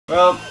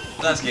Well,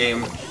 that's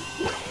game.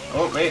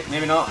 Oh, wait,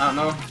 maybe not, I don't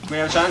know. We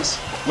have a chance?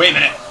 Wait a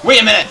minute!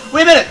 Wait a minute!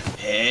 Wait a minute!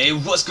 Hey,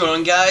 what's going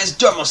on guys?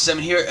 Darmo7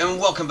 here, and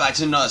welcome back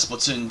to another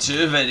Splatoon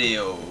 2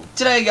 video.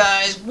 Today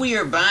guys, we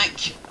are back,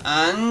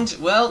 and,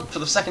 well, for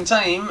the second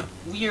time,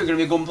 we are going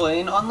to be going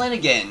playing online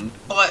again.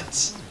 But,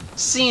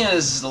 seeing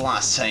as the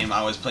last time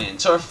I was playing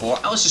Turf War,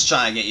 I was just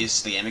trying to get used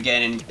to the game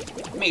again and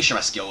make sure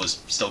my skill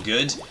was still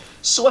good.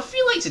 So I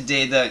feel like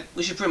today that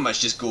we should pretty much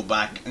just go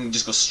back and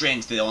just go straight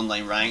into the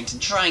online ranked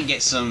and try and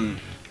get some,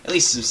 at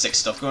least some sick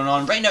stuff going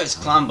on. Right now it's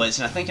Clam Blitz,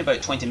 and I think in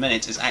about 20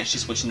 minutes it's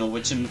actually switching over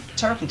to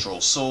tower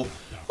control, so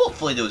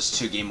hopefully those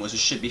two game modes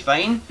should be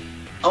fine.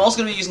 I'm also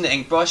going to be using the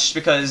ink brush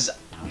because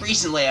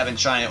recently I've been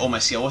trying all my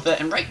skill with it,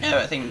 and right now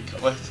I think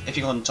with, if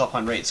you go on the top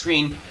hand right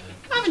screen,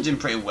 I've been doing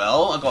pretty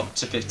well. I got up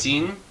to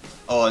 15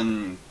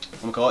 on,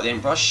 what we call it, the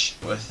ink brush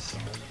with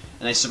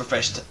a nice super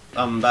fresh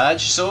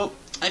badge, so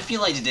I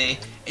feel like today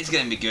it's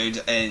going to be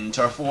good in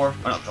Turf War,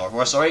 or not Turf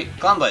War, sorry,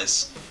 Clam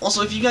Blitz.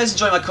 Also, if you guys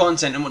enjoy my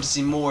content and want to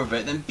see more of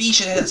it, then be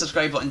sure to hit that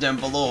subscribe button down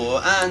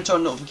below and turn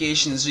on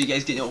notifications so you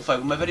guys get notified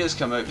when my videos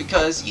come out,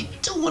 because you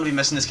don't want to be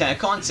missing this kind of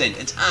content.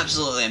 It's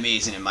absolutely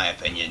amazing in my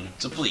opinion.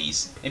 So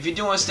please, if you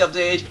do want to stay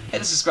updated, hit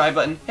the subscribe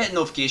button, hit the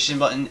notification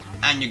button,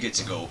 and you're good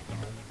to go.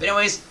 But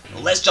anyways,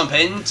 let's jump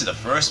into the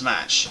first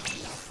match.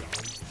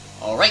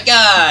 Alright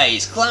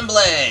guys, Clam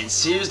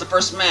Blitz, here's the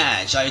first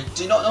match. I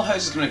do not know how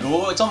this is going to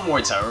go. It's on more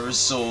towers,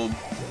 so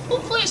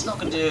hopefully it's not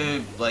going to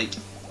do, like,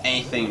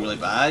 anything really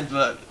bad,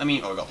 but, I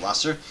mean, oh, we got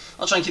Blaster.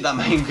 I'll try and keep that in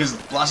mind, because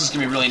Blaster's going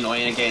to be really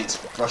annoying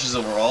against brushes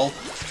overall.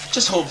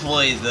 Just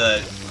hopefully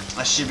that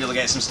I should be able to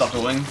get some stuff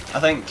going, I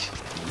think.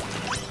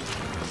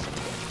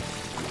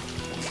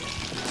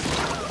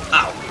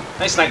 Ow,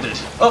 nice snipe dude.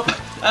 Oh,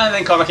 and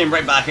then Karma came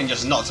right back and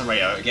just knocked him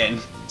right out again.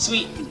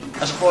 Sweet.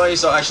 I should probably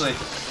start actually...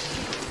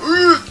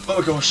 Oh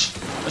my gosh,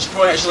 I should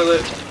probably actually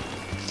look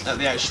at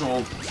the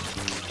actual...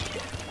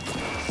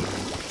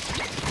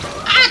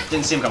 Ah!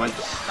 Didn't see him coming.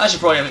 I should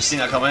probably have seen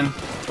that coming.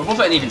 We're both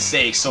at an even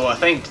stake, so I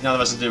think none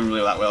of us are doing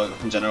really that well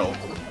in general.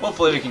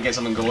 Hopefully we can get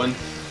something going.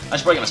 I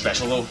should probably get my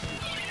special though.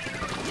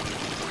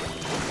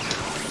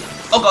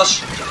 Oh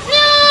gosh!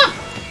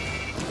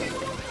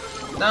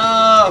 No!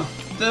 No!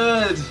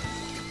 Dude!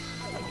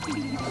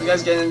 You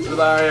guys getting into the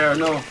barrier?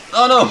 No.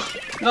 Oh no!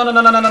 No, no,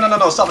 no, no, no, no, no,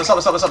 no, stop it, stop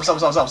it, stop it, stop it, stop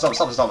it, stop it, stop it,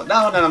 stop it, stop it,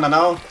 no, no, no, no,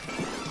 no.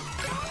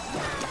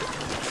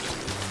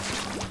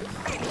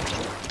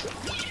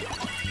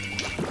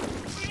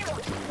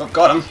 Oh,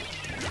 got him.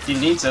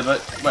 Didn't need to,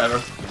 but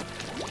whatever.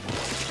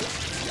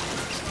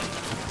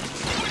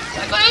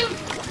 Can I go in?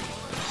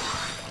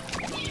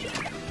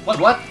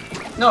 What?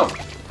 No.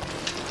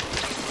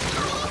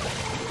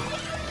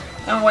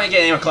 I don't want to get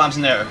any more clams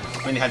in there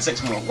when they had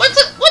 6 more. What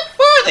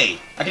were they?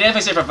 I can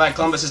definitely say for a fact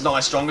Clam Blitz is not my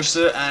strongest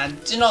suit, and I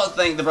do not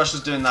think the brush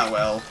was doing that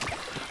well.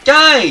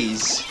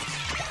 Guys!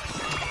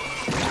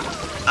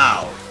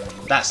 Ow.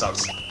 That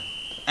sucks.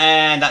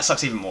 And that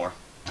sucks even more.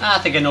 I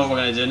think I know what we're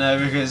going to do now,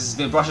 because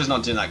the brush is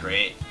not doing that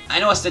great. I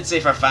know I did say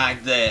for a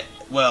fact that,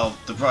 well,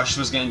 the brush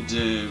was going to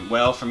do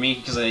well for me,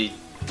 because I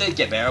did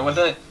get better with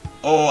it.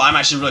 Oh, I'm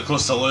actually really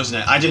close to losing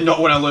it. I do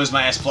not want to lose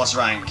my S+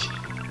 rank.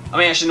 I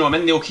mean, actually no, I'm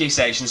in the OK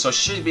section, so I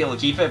should be able to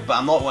keep it, but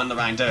I'm not wanting the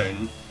rank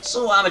down.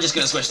 So I'm just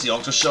going to switch to the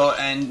Octo Shot,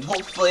 and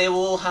hopefully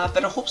we'll have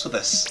better hopes with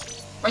this.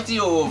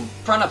 Rightio,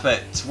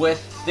 Pranapit with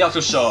the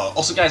Octo Shot.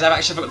 Also guys, I've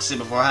actually forgot to say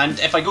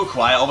beforehand, if I go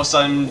quiet all of a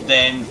sudden,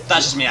 then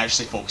that's just me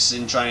actually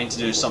focusing, trying to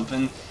do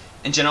something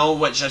in general,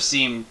 which I've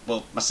seen,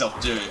 well,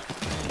 myself do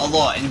a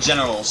lot in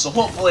general. So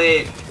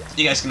hopefully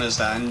you guys can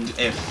understand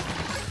if,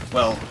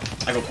 well,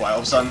 I go quiet all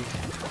of a sudden.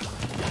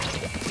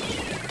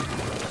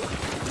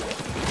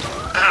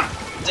 Ah!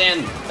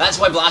 Then that's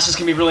why blasters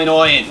can be really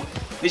annoying.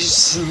 They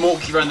just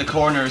smoke you around the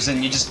corners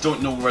and you just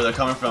don't know where they're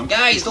coming from.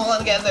 Guys, don't let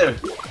them get in there.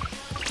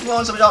 Come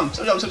on, somebody jump,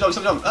 somebody jump, somebody jump,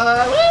 somebody jump.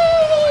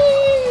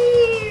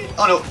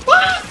 Oh no.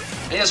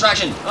 I need a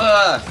distraction.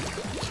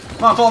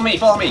 Come on, follow me,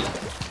 follow me.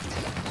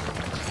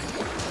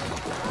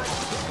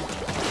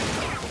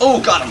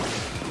 Oh, got him.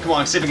 Come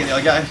on, see if we can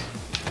get the other guy.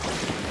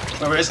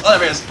 Where is? Oh,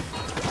 there he is.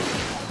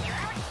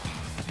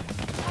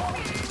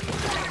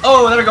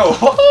 Oh, there we go.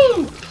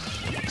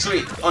 Woohoo!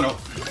 Sweet. Oh no.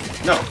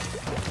 No.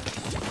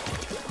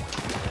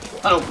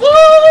 Oh no. Woo!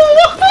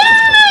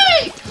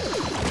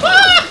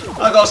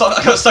 Ah! I got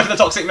stuck in the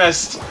toxic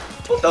mist.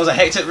 That was a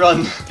hectic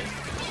run.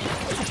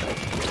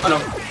 Oh no.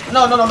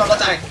 No, no, no, no, not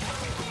die.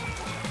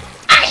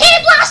 I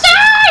hate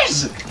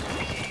blasters!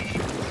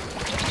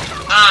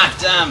 Ah,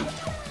 damn.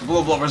 The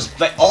blow bobbers,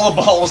 like, all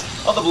the balls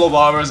of the blow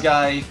bobbers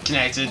guy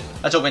connected.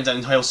 That joke went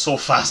downhill so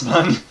fast,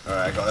 man.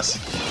 Alright, I got this.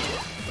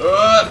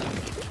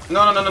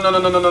 No, no, no, no, no,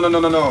 no, no, no, no, no,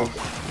 no, no.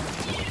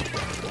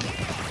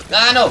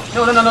 Ah, no,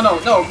 no, no, no, no, no,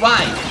 no,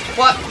 why?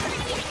 What?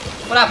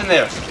 What happened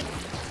there?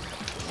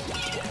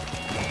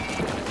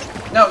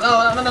 No,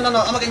 no, no, no, no, no,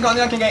 I'm not getting caught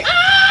in the unking gate.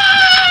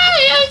 Ah,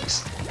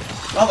 yikes!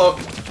 Hello.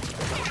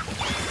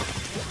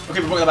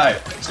 Okay, we're going about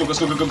it. Let's go, let's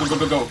go, go, go, go, go,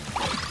 go, go.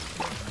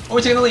 Oh,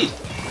 we're taking the lead.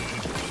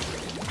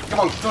 Come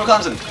on, throw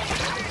Clemson.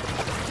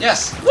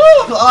 Yes! Woo!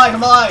 I'm alive,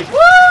 I'm alive!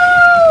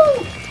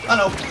 Woo! I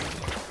know.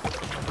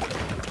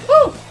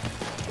 Woo!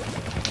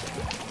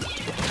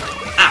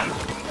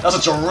 That's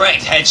a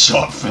direct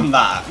headshot from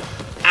that.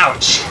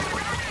 Ouch.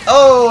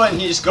 Oh, and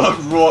he just got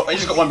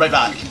one right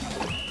back.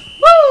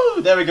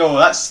 Woo! There we go.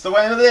 That's the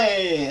win of the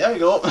day. There we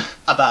go.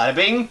 A bada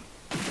bing.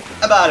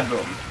 A bada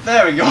boom.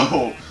 There we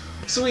go.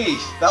 Sweet.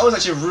 That was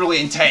actually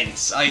really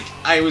intense. Like,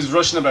 I was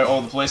rushing about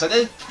all the place. I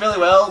did fairly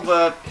well,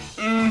 but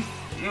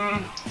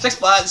 6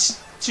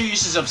 splats, 2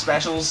 uses of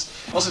specials.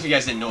 Also, if you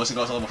guys didn't notice, I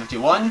got to level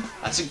 51.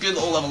 That's a good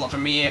little level up for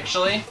me,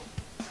 actually.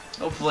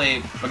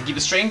 Hopefully, we can keep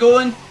the strain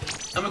going,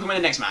 and we can win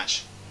the next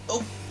match.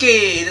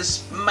 Okay,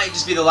 this might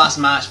just be the last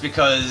match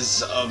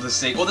because of the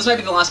sake. Well, this might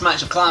be the last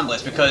match of Clam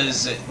Blitz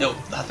because no,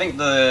 I think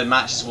the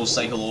matches will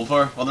cycle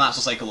over. Well, the maps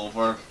will cycle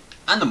over,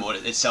 and the mode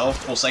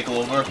itself will cycle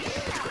over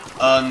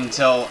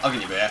until I'll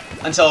give you a bit.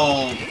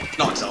 Until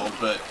not until,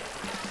 but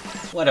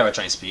whatever. I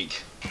try and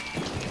speak.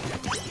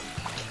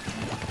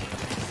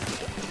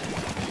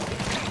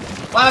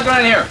 Why am I going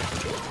in here?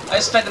 I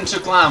just fed them 2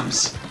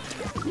 clams.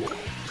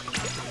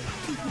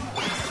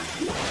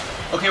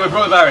 Okay, we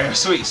broke the barrier.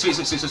 Sweet, sweet,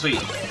 sweet, sweet, sweet,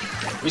 sweet.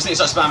 We just need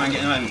to start spamming and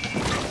getting them in.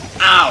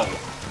 Ow!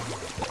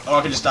 Or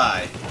I could just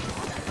die.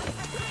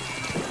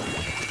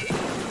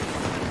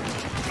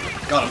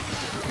 Got him.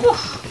 Whew.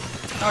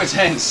 How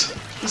intense.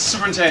 This is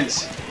super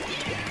intense.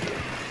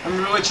 I'm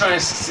really trying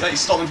to like,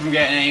 stop them from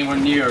getting anywhere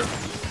near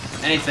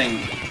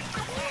anything.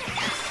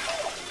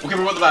 Okay,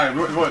 we broke the barrier.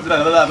 We broke the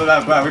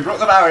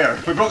barrier.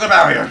 We broke the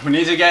barrier. We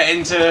need to get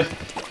into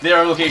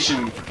their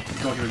location.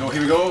 Go, here we go,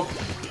 here we go.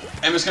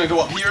 I'm just gonna go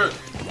up here.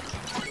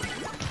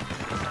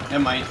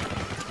 Never mind.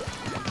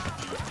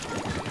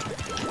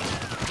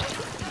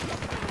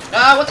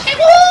 Ah, what the heck?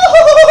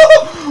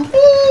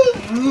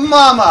 Ooh,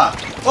 mama!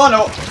 Oh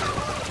no!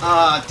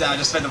 Ah, damn, I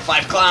just fed them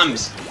 5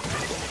 clams.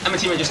 And my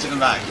teammate just took them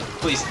back.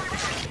 Please.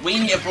 We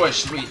need a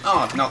push.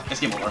 Oh, no, it's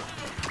game over.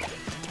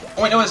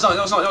 Oh, wait, no, it's not.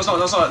 No, it's not. No, it's not.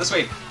 No, it's not. This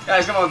way.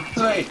 Guys, come on.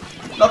 This way.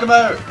 Knock him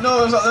out.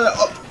 No, it's not.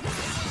 Oh.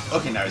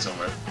 Okay, now it's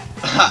over.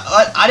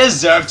 I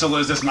deserve to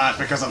lose this match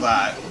because of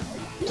that.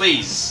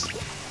 Please.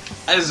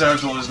 I deserve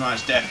to lose this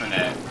match,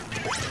 definite.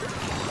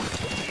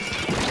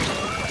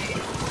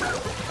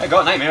 I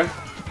got Nightmare,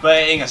 but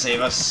it ain't gonna save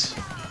us.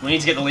 We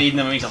need to get the lead and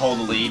then we need to hold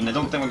the lead, and I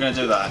don't think we're gonna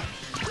do that.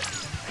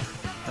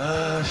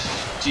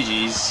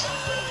 GG's.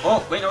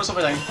 Oh, wait, no, it's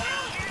overtime.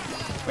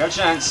 We have a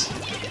chance.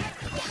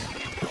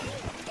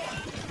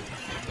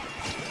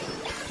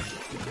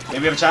 Maybe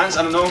we have a chance?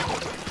 I don't know.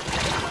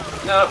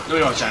 No, we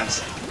don't have a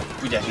chance.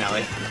 We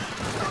definitely.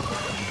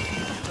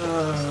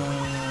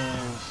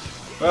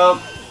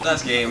 Well,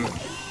 that's game.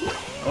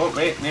 Oh,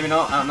 wait, maybe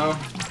not. I don't know.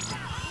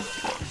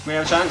 We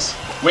have a chance.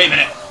 Wait a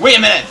minute! Wait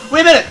a minute!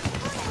 Wait a minute!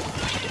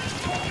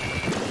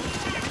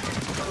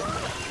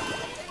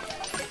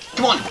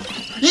 Come on!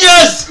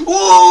 Yes!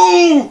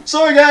 Ooh!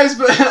 Sorry guys,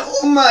 but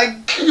oh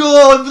my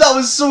god, that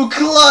was so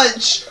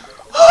clutch!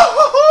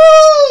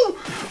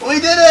 We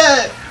did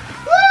it!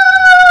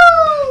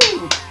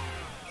 Woo!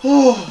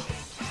 Oh!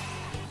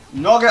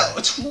 Knock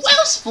out 12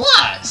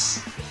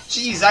 splats!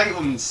 Jeez, I'm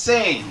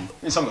insane.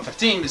 Maybe someone got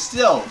 15, but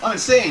still, I'm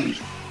insane.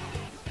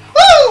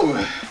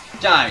 Woo!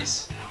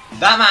 Guys,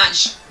 that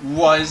match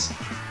was...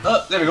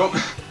 Oh, there we go.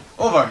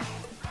 Over.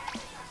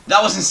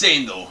 That was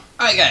insane though.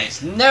 Alright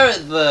guys, now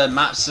that the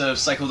maps have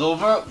cycled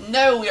over,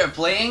 now we are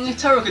playing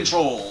Tower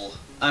Control.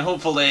 And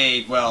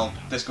hopefully, well,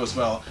 this goes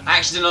well. I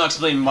actually did not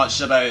explain much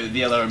about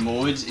the other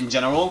modes in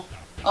general.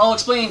 I'll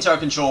explain Tower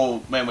Control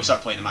when we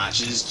start playing the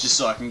matches, just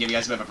so I can give you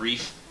guys a bit of a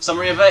brief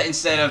summary of it,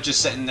 instead of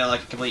just sitting there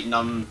like a complete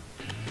numb,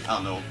 I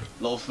don't know,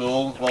 little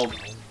fool. Well,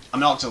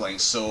 I'm an Octolink,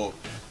 so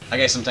I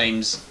guess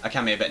sometimes I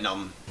can be a bit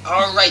numb.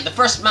 Alright, the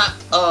first map,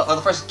 or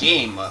the first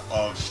game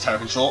of Tower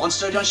Control on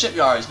Studio on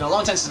Shipyard. It's been a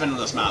long time since I've been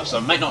on this map, so I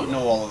might not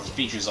know all of the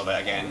features of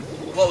it again.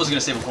 What was I going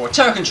to say before?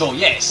 Tower Control,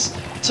 yes!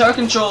 Tower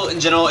Control in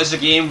general is a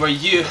game where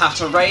you have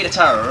to ride a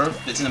tower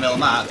that's in the middle of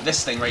the map,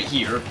 this thing right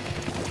here.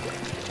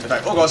 In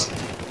fact, oh gosh.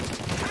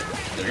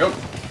 There we go.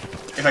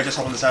 If I just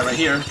hop on the tower right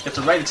here, you have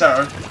to ride the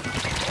tower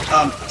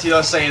to the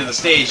other side of the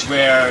stage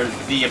where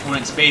the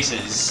opponent's base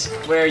is,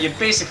 where you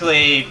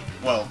basically,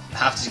 well,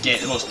 have to get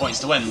the most points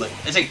to win. Like,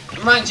 it's like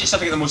ranked, you just have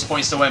to get the most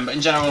points to win, but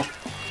in general,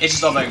 it's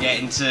just all about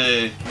getting to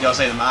the other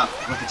side of the map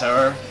with the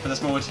tower for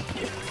this mode.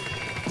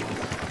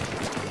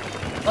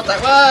 What the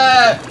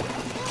what?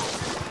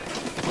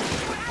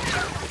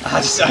 I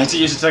had to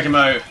use it to take him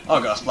out.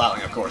 Oh gosh,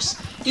 Splatling, of course.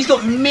 He's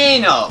got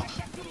main up!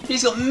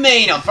 He's got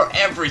main up for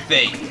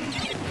everything!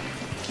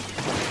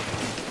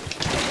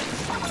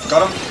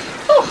 Got him?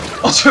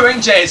 Oh, 2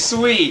 ring jets,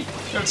 sweet!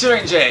 We have 2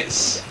 ring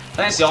jets. I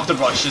think it's the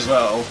Octobrush as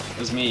well,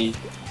 as me.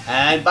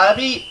 And bada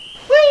beat!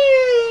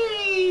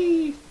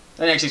 Whee! I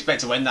didn't actually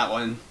expect to win that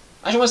one.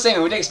 Actually, one thing,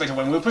 we didn't expect to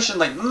win. We were pushing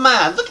like,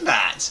 man, look at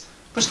that!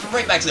 Pushed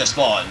right back to their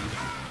spawn.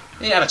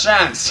 They didn't have a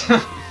chance.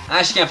 I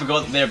actually can't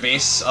forget that their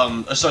base,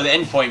 or sorry, the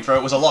end point for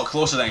it was a lot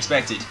closer than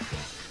expected.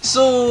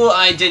 So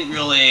I didn't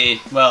really,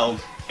 well,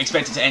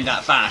 expect it to end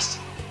that fast.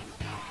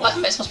 What?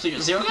 It's supposed to be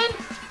 0 again?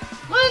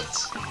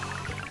 What?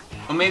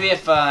 Or maybe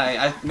if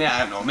I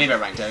don't know, maybe I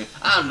ranked out.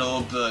 I don't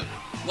know, but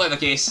whatever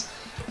the case,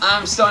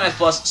 I'm still in F+,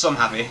 so I'm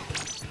happy.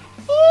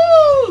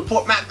 Woo!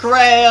 Pork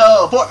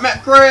mackerel! Pork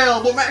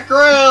mackerel! Pork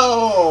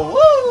mackerel!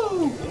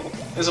 Woo!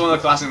 This is one of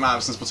the classic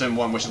maps in Splatoon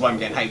 1, which is why I'm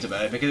getting hyped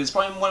about it, because it's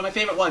probably one of my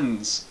favourite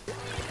ones.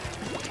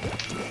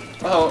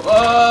 Whoa, whoa,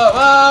 whoa,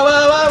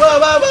 whoa, whoa, whoa,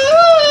 whoa,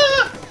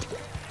 whoa!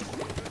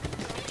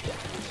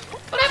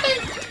 What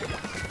happened?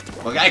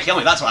 Well, the guy killed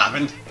me, that's what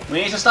happened.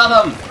 We need to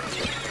stop him!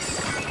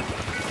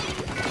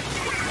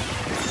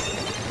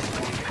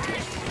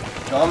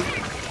 Go on.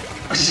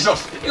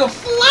 He got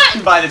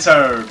flattened by the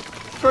toad!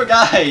 Poor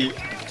guy!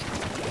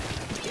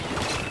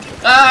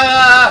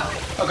 Ah!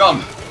 Oh,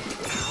 gone.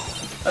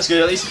 That's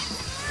good, at least.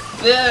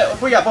 Yeah,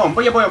 booyah bomb,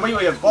 booyah bomb,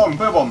 booyah bomb,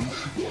 booyah bomb.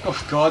 Oh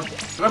god.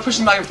 We're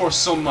pushing back and forth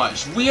so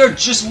much. We are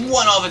just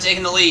one off of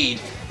taking the lead.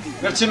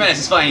 We have 2 minutes,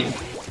 it's fine.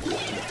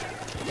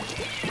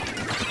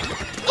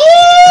 Ooh!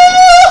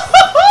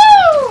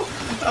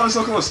 That was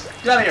so close.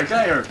 Get out of here,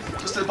 get out of here.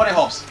 Just the bunny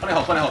hops, bunny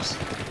hops, bunny hops.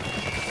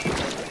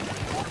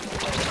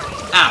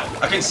 Ow,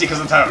 I couldn't see because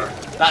of the tower.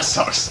 That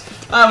sucks.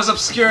 I was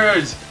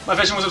obscured. My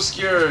vision was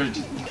obscured.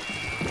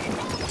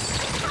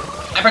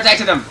 I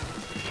protected him.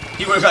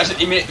 He would have actually,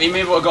 he may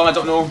have gone, I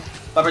don't know.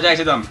 But I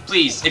protected him.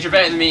 Please, if you're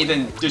better than me,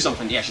 then do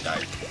something. Yes, you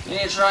died. We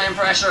need to try and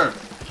pressure.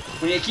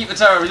 We need to keep the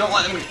tower. We don't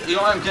let him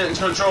get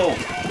into control.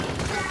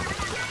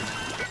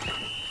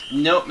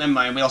 Nope, never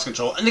mind. We lost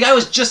control. And the guy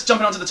was just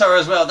jumping onto the tower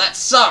as well. That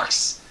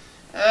sucks.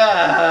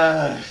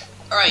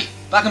 Alright,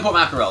 back on Pork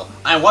Mackerel.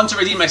 I want to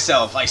redeem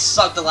myself. I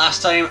sucked the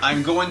last time.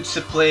 I'm going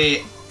to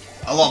play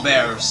a lot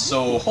better.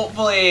 So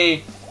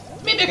hopefully,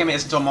 maybe I can make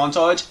this into a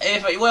montage.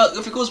 If it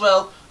goes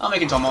well, I'll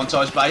make it into a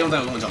montage. But I don't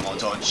think I'll go into a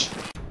montage.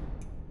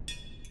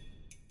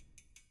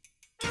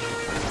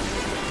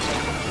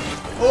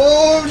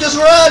 Oh, just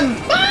run!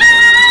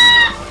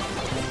 Ah!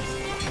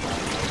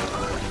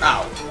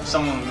 Ow,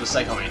 someone was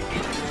psycho me.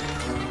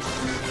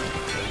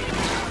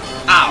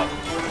 Ow.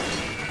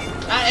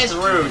 That is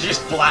rude, you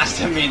just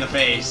blasted me in the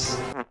face.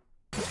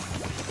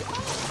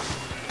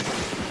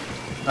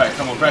 Alright,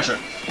 come on, pressure.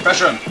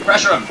 Pressure him,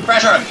 pressure him,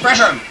 pressure him,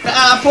 pressure him!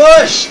 Ah,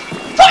 push!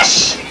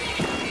 Push!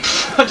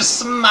 I just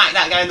smacked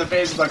that guy in the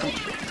face like, I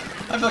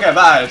feel kind of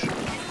bad.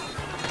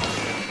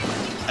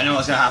 I know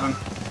what's gonna happen.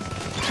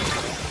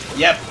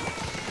 Yep.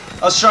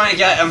 I was trying to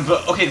get him,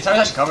 but okay, the tower's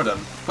actually covered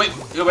him. Wait,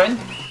 we win?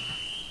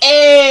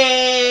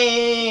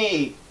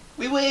 Hey!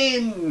 We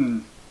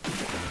win!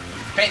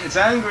 Paint the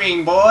town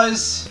green,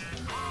 boys!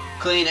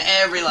 Clean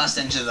every last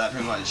inch of that,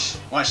 pretty much.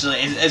 Well, actually,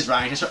 it is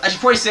ranked. I should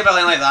probably save a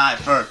line like that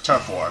for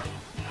Turf War.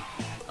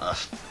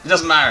 It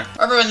doesn't matter.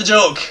 I ruined the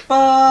joke!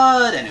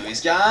 But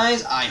anyways,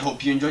 guys, I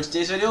hope you enjoyed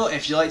today's video.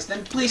 If you liked it,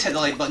 then please hit the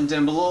like button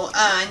down below.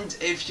 And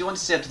if you want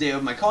to stay up to date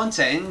with my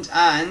content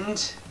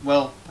and,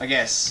 well, I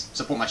guess,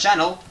 support my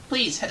channel,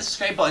 please hit the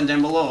subscribe button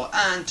down below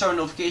and turn on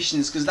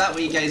notifications, because that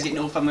way you guys get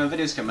notified when my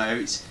videos come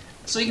out.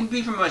 So you can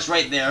be pretty much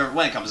right there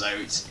when it comes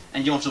out,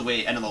 and you don't have to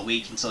wait another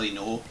week until you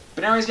know.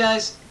 But anyways,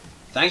 guys,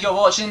 thank you all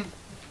for watching.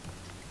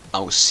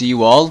 I'll see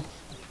you all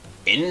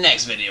in the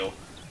next video.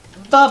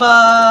 Bye bye!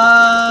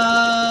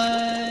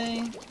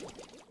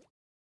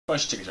 I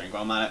should take a drink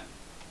while I'm at it.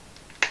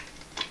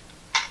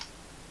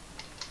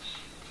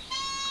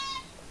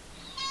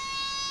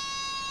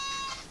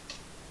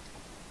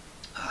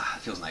 Ah,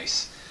 it feels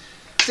nice.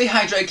 Stay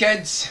hydrated,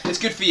 kids. It's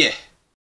good for you.